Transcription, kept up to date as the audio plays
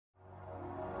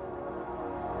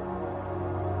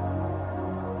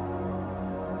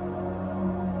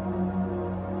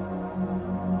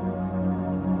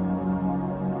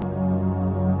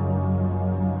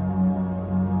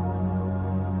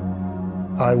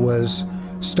I was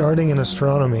starting in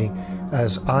astronomy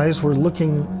as eyes were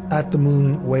looking at the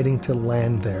moon waiting to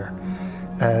land there.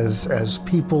 As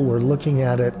people were looking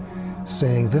at it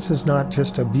saying, this is not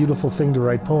just a beautiful thing to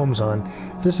write poems on,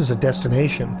 this is a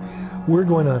destination. We're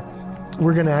going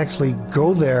to actually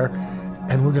go there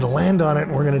and we're going to land on it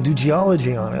and we're going to do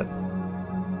geology on it.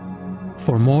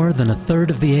 For more than a third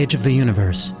of the age of the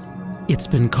universe, it's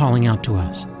been calling out to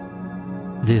us.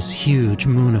 This huge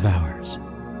moon of ours.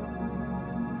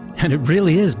 And it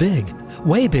really is big,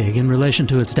 way big in relation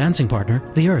to its dancing partner,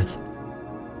 the Earth.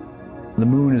 The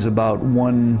moon is about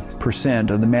 1%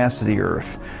 of the mass of the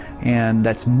Earth, and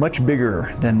that's much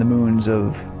bigger than the moons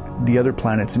of the other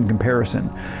planets in comparison.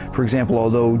 For example,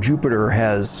 although Jupiter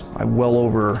has well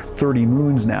over 30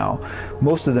 moons now,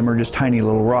 most of them are just tiny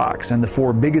little rocks, and the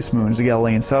 4 biggest moons, the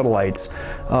Galilean satellites,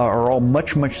 are all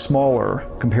much, much smaller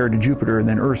compared to Jupiter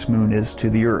than Earth's moon is to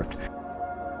the Earth.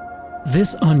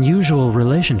 This unusual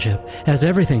relationship has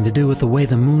everything to do with the way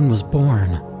the moon was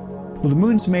born. Well, the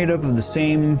moon's made up of the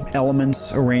same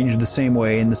elements arranged the same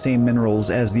way and the same minerals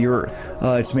as the Earth.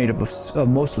 It's made up of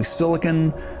mostly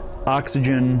silicon,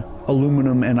 oxygen,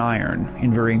 aluminum, and iron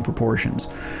in varying proportions.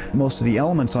 Most of the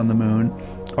elements on the moon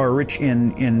are rich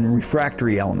in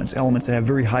refractory elements, elements that have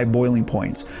very high boiling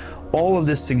points. All of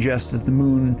this suggests that the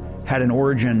moon had an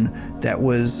origin that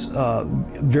was a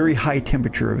very high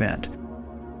temperature event.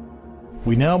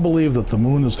 We now believe that the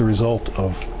moon is the result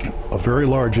of a very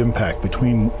large impact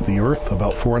between the Earth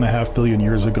about 4.5 billion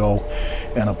years ago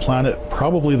and a planet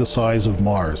probably the size of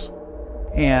Mars.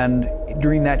 And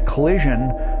during that collision,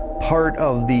 part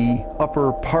of the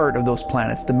upper part of those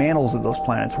planets, the mantles of those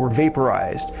planets, were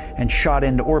vaporized and shot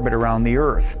into orbit around the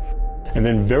Earth. And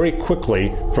then very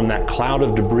quickly, from that cloud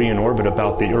of debris in orbit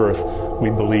about the Earth, we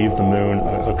believe the moon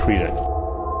accreted.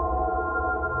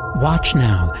 Watch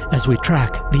now as we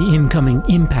track the incoming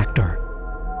impactor.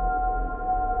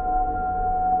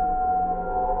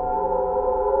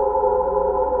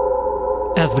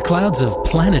 As the clouds of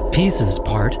planet pieces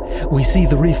part, we see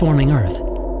the reforming Earth.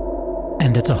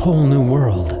 And it's a whole new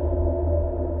world.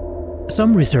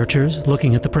 Some researchers,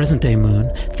 looking at the present-day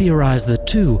moon, theorize that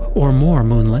 2 or more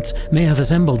moonlets may have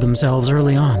assembled themselves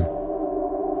early on.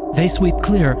 They sweep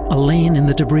clear a lane in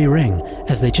the debris ring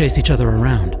as they chase each other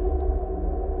around.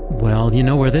 Well, you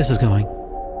know where this is going.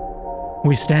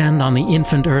 We stand on the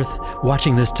infant Earth,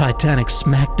 watching this titanic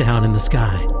smackdown in the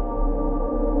sky.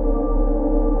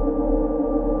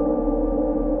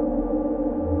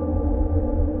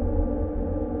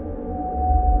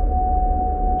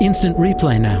 Instant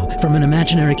replay now from an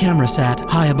imaginary camera sat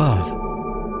high above.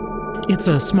 It's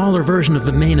a smaller version of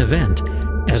the main event,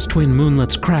 as twin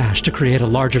moonlets crash to create a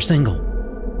larger single.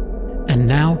 And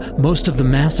now, most of the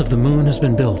mass of the moon has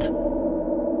been built.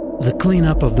 The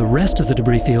cleanup of the rest of the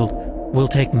debris field will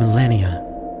take millennia.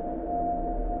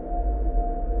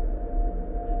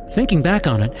 Thinking back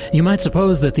on it, you might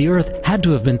suppose that the Earth had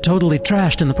to have been totally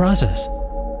trashed in the process.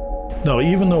 No,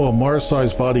 even though a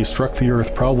Mars-sized body struck the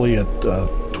Earth probably at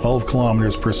 12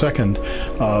 kilometers per second,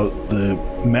 the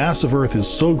mass of Earth is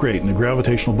so great and the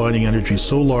gravitational binding energy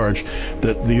so large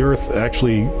that the Earth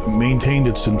actually maintained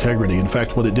its integrity. In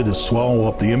fact, what it did is swallow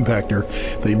up the impactor.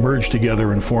 They merged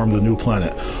together and formed a new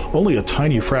planet. Only a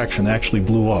tiny fraction actually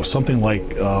blew off, something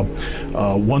like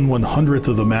 1/100th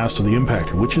of the mass of the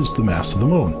impactor, which is the mass of the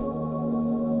moon.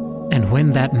 And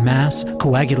when that mass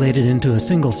coagulated into a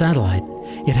single satellite,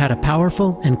 it had a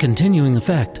powerful and continuing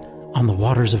effect on the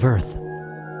waters of Earth.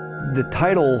 The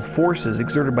tidal forces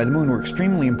exerted by the moon were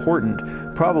extremely important,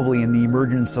 probably in the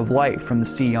emergence of life from the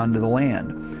sea onto the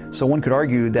land. So one could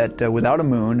argue that without a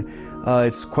moon,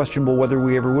 it's questionable whether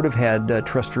we ever would have had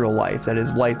terrestrial life, that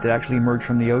is, life that actually emerged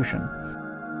from the ocean.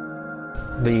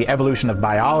 The evolution of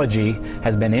biology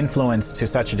has been influenced to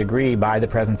such a degree by the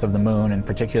presence of the moon, in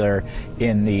particular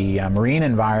in the marine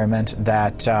environment,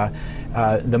 that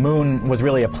the moon was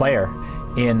really a player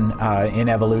in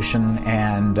evolution,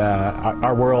 and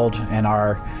our world and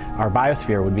our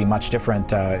biosphere would be much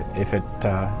different if it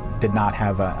did not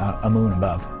have a moon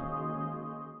above.